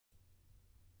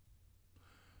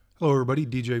Hello everybody,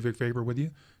 djvicvapor with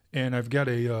you, and I've got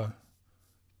a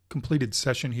completed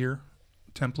session here,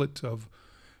 template of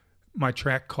my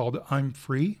track called I'm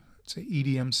Free. It's an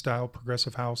EDM style,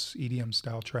 progressive house EDM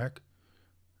style track.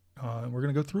 We're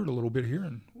going to go through it a little bit here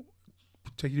and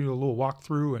take you to a little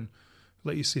walkthrough and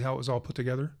let you see how it was all put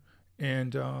together.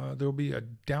 And there'll be a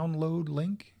download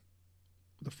link,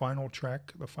 the final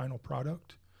track, the final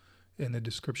product, in the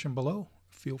description below.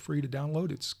 Feel free to download.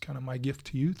 It's kind of my gift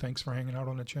to you. Thanks for hanging out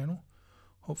on the channel.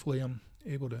 Hopefully I'm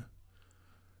able to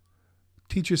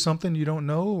teach you something you don't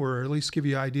know, or at least give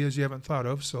you ideas you haven't thought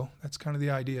of. So that's kind of the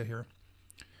idea here.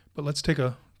 But let's take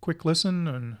a quick listen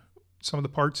on some of the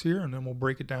parts here, and then we'll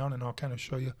break it down and I'll kind of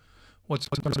show you what's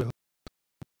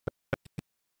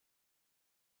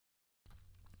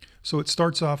So it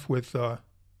starts off with a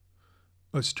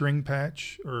string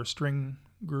patch or a string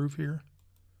groove here.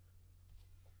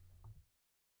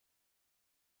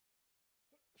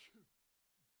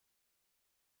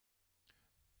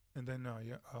 And then,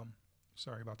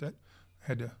 sorry about that. I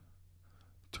had to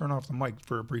turn off the mic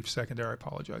for a brief second there. I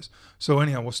apologize. So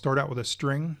anyhow, we'll start out with a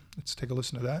string. Let's take a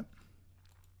listen to that.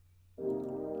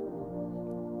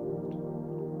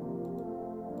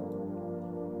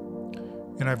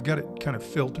 And I've got it kind of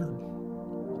filtered,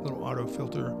 a little auto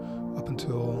filter up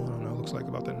until, I don't know, looks like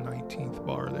about the 19th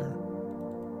bar there.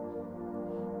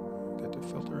 Got the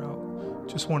filter out.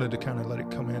 Just wanted to kind of let it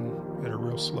come in at a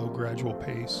real slow, gradual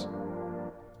pace.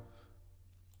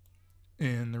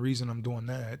 And the reason I'm doing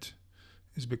that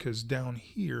is because down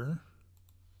here,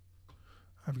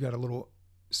 I've got a little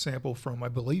sample from, I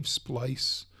believe,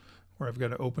 Splice, where I've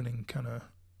got an opening kind of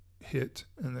hit,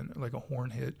 and then like a horn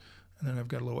hit, and then I've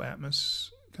got a little Atmos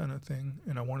kind of thing,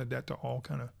 and I wanted that to all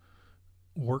kind of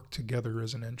work together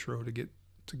as an intro to get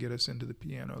us into the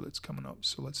piano that's coming up.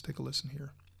 So let's take a listen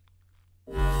here.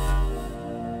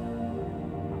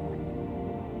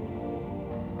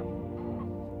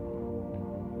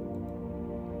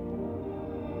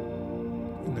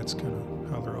 And that's kind of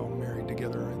how they're all married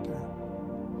together right there.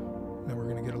 Then we're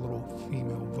going to get a little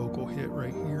female vocal hit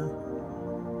right here.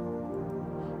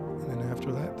 And then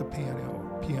after that, the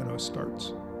piano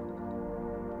starts.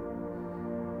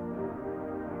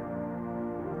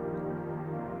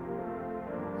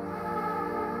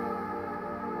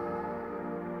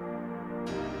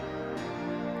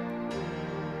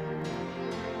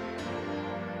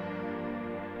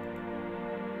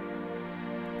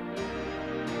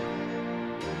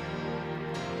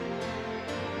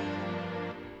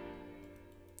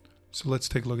 So let's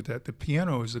take a look at that. The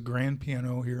piano is a grand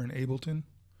piano here in Ableton,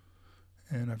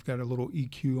 and I've got a little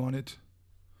EQ on it.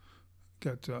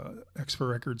 Got X for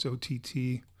Records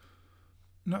OTT.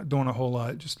 Not doing a whole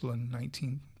lot, just a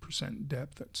 19%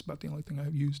 depth. That's about the only thing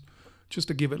I've used, just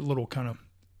to give it a little kind of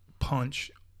punch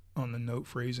on the note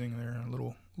phrasing there and a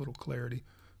little clarity.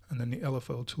 And then the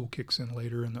LFO tool kicks in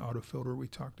later in the auto filter we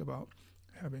talked about,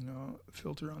 having a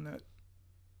filter on that.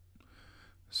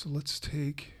 So let's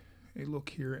take a look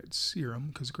here at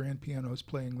Serum, because grand piano is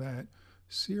playing that.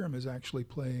 Serum is actually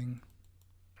playing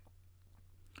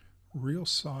real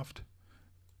soft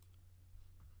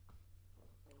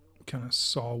kind of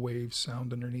saw wave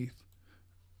sound underneath.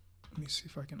 Let me see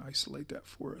if I can isolate that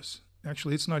for us.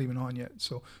 Actually, it's not even on yet,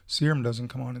 so Serum doesn't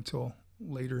come on until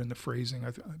later in the phrasing.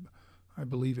 I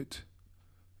believe it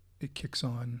kicks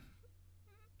on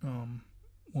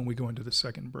when we go into the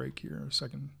second break here,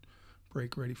 second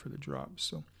break ready for the drop.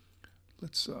 So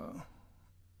let's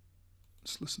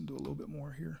listen to a little bit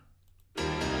more here.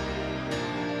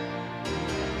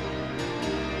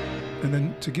 And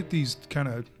then to get these kind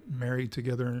of married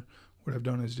together, what I've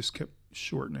done is just kept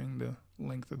shortening the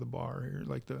length of the bar here,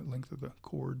 like the length of the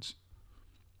chords,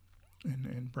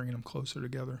 and bringing them closer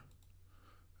together,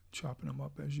 chopping them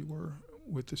up as you were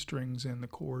with the strings and the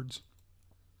chords.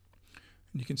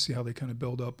 And you can see how they kind of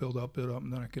build up, and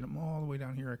then I get them all the way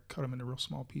down here. I cut them into real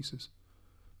small pieces.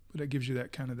 But that gives you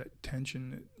that kind of that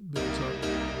tension that builds up.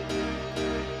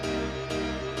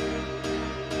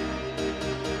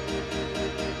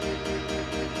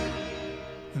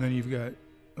 And then you've got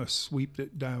a sweep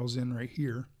that dials in right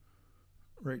here,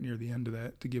 right near the end of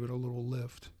that, to give it a little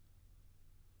lift.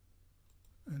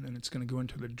 And then it's going to go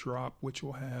into the drop, which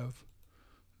will have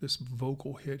this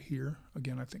vocal hit here.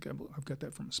 Again, I think I've got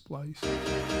that from a Splice.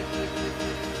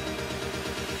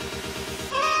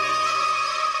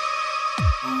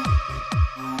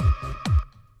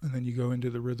 And then you go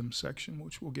into the rhythm section,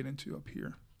 which we'll get into up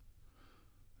here.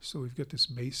 So we've got this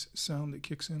bass sound that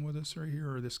kicks in with us right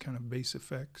here, or this kind of bass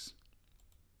effects.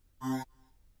 And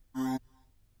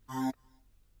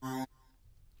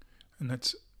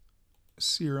that's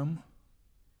Serum.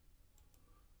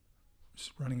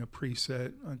 Just running a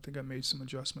preset. I think I made some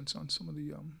adjustments on some of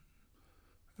the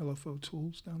LFO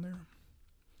tools down there.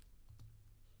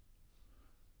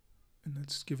 And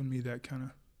that's giving me that kind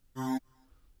of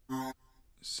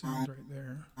sound right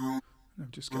there. And I've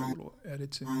just got little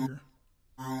edits in here.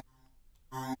 Alright,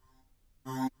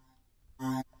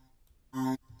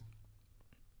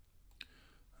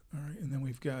 and then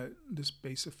we've got this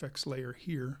bass effects layer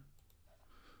here.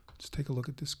 Let's take a look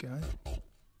at this guy.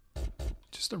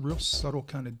 Just a real subtle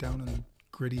kind of down and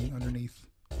gritty underneath.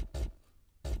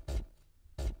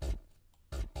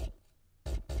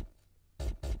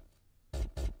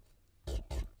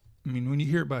 I mean, when you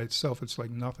hear it by itself, it's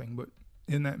like nothing, but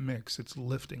in that mix, it's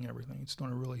lifting everything. It's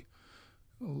doing a really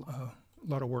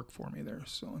lot of work for me there.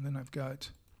 So, and then I've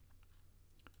got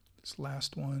this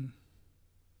last one,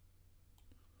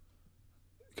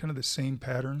 kind of the same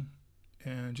pattern,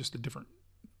 and just a different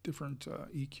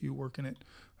EQ work in it.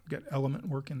 I've got element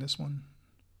work in this one.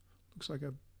 Looks like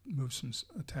I've moved some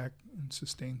attack and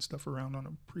sustain stuff around on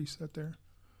a preset there,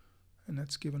 and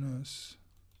that's given us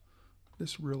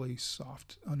this really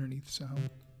soft underneath sound.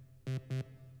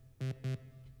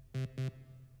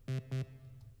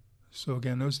 So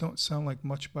again, those don't sound like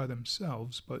much by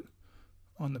themselves, but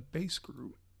on the bass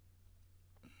group,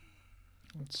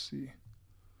 let's see,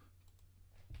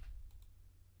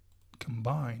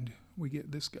 combined, we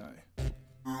get this guy.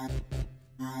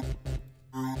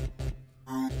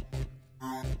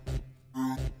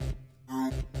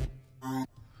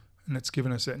 And that's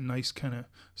given us that nice kind of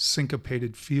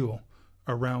syncopated feel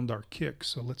around our kick.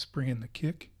 So let's bring in the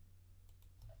kick.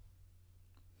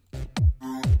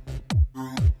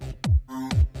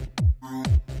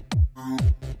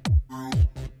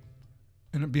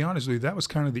 And to be honest with you, that was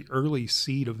kind of the early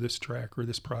seed of this track or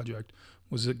this project,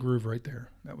 was that groove right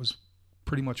there. That was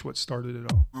pretty much what started it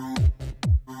all.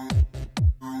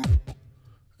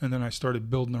 And then I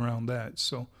started building around that.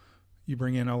 So you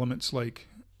bring in elements like,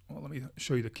 well, let me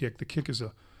show you the kick. The kick is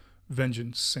a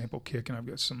Vengeance sample kick, and I've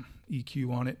got some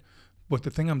EQ on it. But the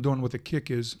thing I'm doing with the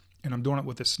kick is, and I'm doing it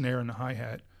with the snare and the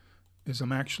hi-hat, is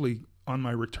I'm actually on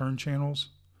my return channels.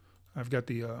 I've got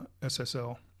the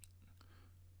SSL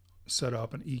set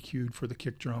up and EQ'd for the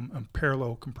kick drum. I'm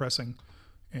parallel compressing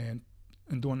and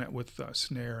doing that with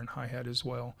snare and hi-hat as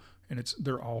well. And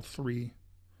they're all three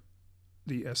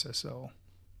the SSL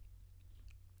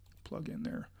plug in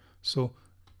there. So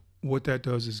what that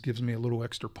does is gives me a little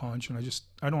extra punch, and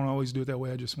I don't always do it that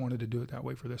way. I just wanted to do it that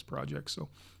way for this project. So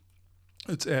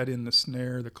let's add in the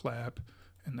snare, the clap,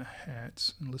 and the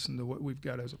hats, and listen to what we've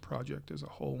got as a project as a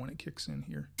whole when it kicks in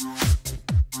here.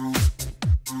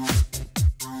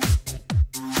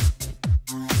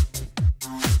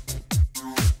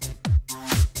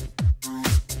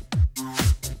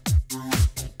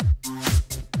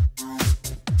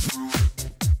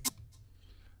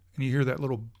 And you hear that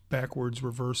little backwards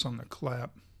reverse on the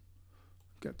clap.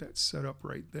 Got that set up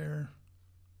right there.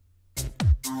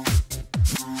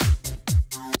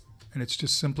 And it's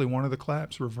just simply one of the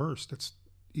claps reversed. It's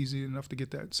easy enough to get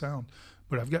that sound.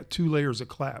 But I've got 2 layers of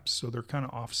claps, so they're kind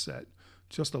of offset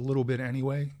just a little bit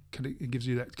anyway. It gives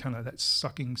you that kind of that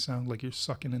sucking sound, like you're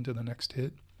sucking into the next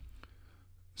hit.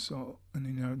 So,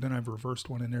 and then I've reversed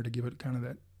one in there to give it kind of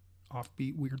that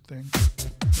offbeat weird thing.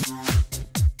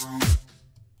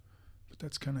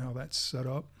 That's kind of how that's set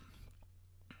up.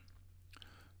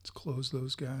 Let's close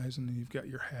those guys, and then you've got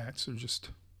your hats. They're just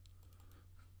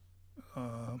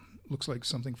looks like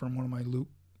something from one of my loop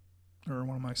or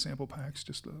one of my sample packs.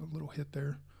 Just a little hit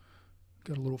there.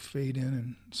 Got a little fade in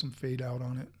and some fade out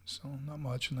on it, so not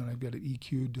much. And then I've got it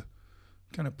EQ'd to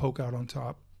kind of poke out on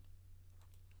top.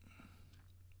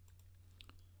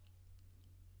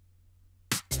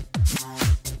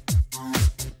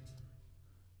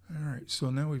 Alright, so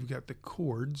now we've got the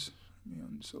chords. Let me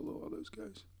unsolo all those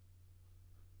guys.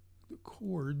 The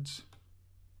chords.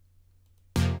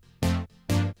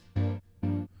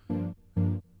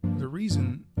 The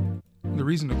reason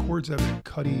the chords have a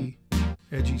cutty,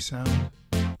 edgy sound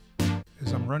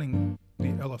is I'm running the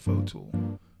LFO tool.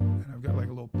 And I've got like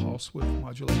a little pulse width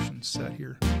modulation set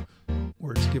here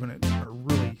where it's giving it a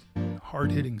really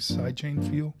hard-hitting sidechain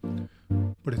feel,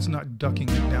 but it's not ducking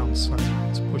it down side,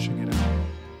 it's pushing it out.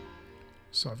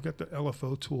 So I've got the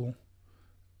LFO tool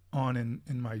on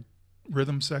in my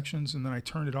rhythm sections, and then I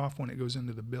turn it off when it goes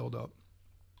into the build-up.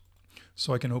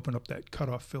 So I can open up that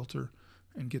cutoff filter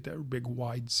and get that big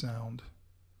wide sound.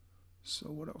 So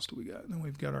what else do we got? And then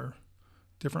we've got our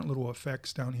different little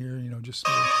effects down here, just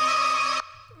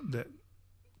that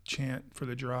chant for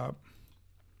the drop.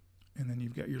 And then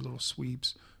you've got your little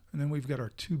sweeps. And then we've got our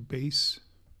 2 bass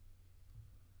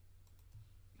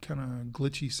kind of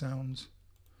glitchy sounds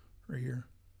right here.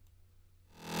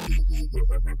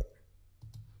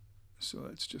 So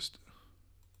that's just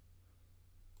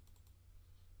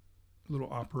a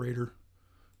little operator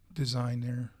design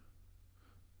there,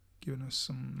 giving us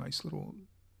some nice little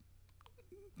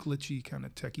glitchy kind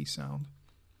of techie sound.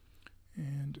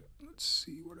 And let's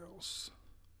see what else.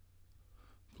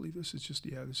 I believe this is just,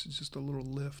 yeah, this is just a little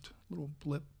lift, little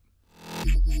blip.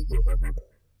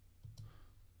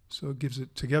 So it gives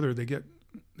it together. They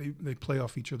play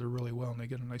off each other really well, and they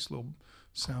get a nice little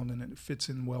sound, and it fits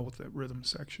in well with that rhythm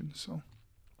section. So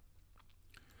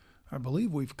I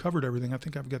believe we've covered everything. I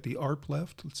think I've got the ARP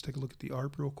left. Let's take a look at the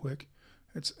ARP real quick.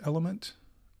 It's Element.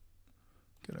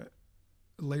 Got a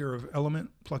layer of Element,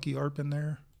 plucky ARP in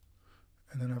there.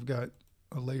 And then I've got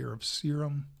a layer of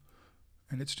Serum.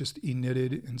 And it's just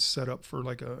knitted and set up for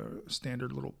like a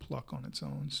standard little pluck on its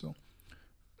own. So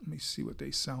let me see what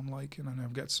they sound like. And then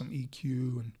I've got some EQ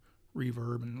and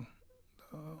reverb and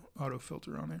auto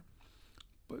filter on there.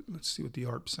 But let's see what the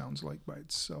ARP sounds like by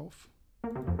itself.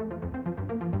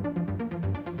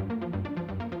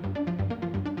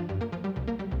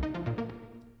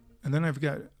 And then I've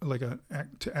got like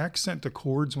to accent the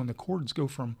chords. When the chords go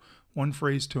from one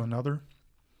phrase to another,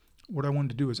 what I wanted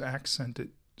to do is accent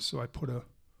it. So I put a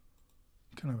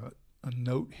kind of a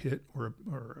note hit or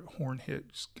a horn hit,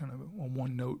 just kind of a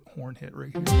one note horn hit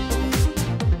right here.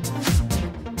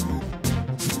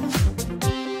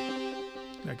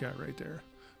 That guy right there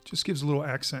just gives a little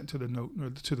accent to the note or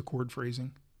to the chord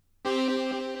phrasing.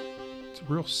 It's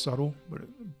real subtle, but a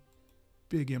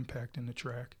big impact in the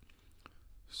track.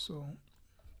 So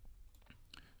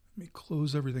let me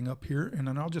close everything up here, and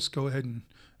then I'll just go ahead and,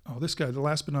 this guy, the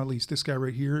last but not least, this guy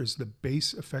right here is the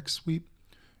bass effects sweep.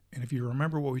 And if you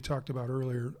remember what we talked about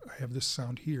earlier, I have this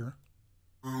sound here.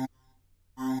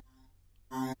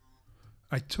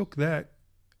 I took that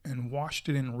and washed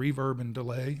it in reverb and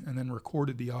delay, and then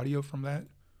recorded the audio from that.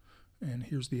 And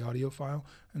here's the audio file.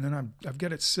 And then I've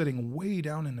got it sitting way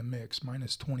down in the mix,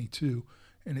 minus 22,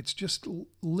 and it's just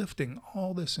lifting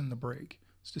all this in the break.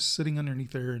 It's just sitting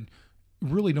underneath there, and you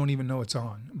really don't even know it's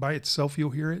on. By itself,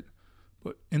 you'll hear it,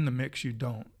 but in the mix, you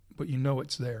don't. But you know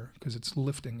it's there because it's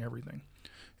lifting everything.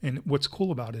 And what's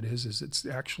cool about it is it's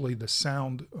actually the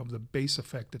sound of the bass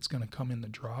effect that's going to come in the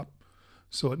drop.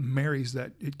 So it marries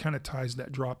that, it kind of ties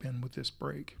that drop in with this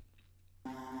break.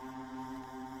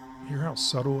 Hear how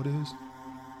subtle it is?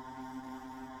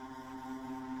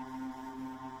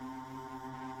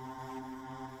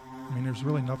 I mean, there's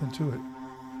really nothing to it.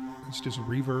 It's just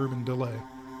reverb and delay.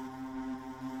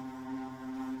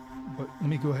 But let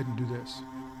me go ahead and do this.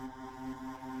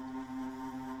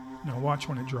 Now watch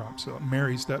when it drops, so it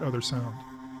marries that other sound.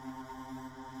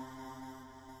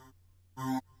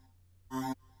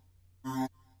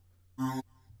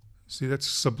 See, that's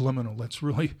subliminal. That's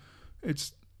really,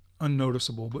 it's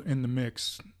unnoticeable, but in the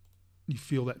mix, you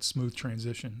feel that smooth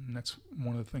transition, and that's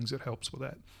one of the things that helps with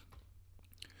that.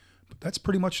 But that's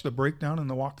pretty much the breakdown and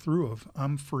the walkthrough of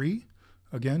I'm Free.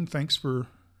 Again, thanks for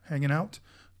hanging out.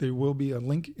 There will be a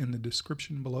link in the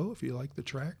description below if you like the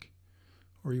track,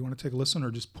 or you want to take a listen,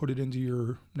 or just put it into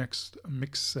your next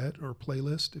mix set or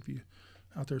playlist if you're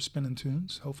out there spinning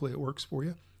tunes. Hopefully it works for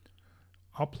you.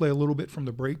 I'll play a little bit from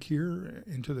the break here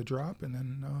into the drop, and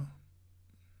then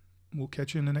we'll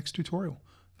catch you in the next tutorial.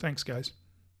 Thanks, guys.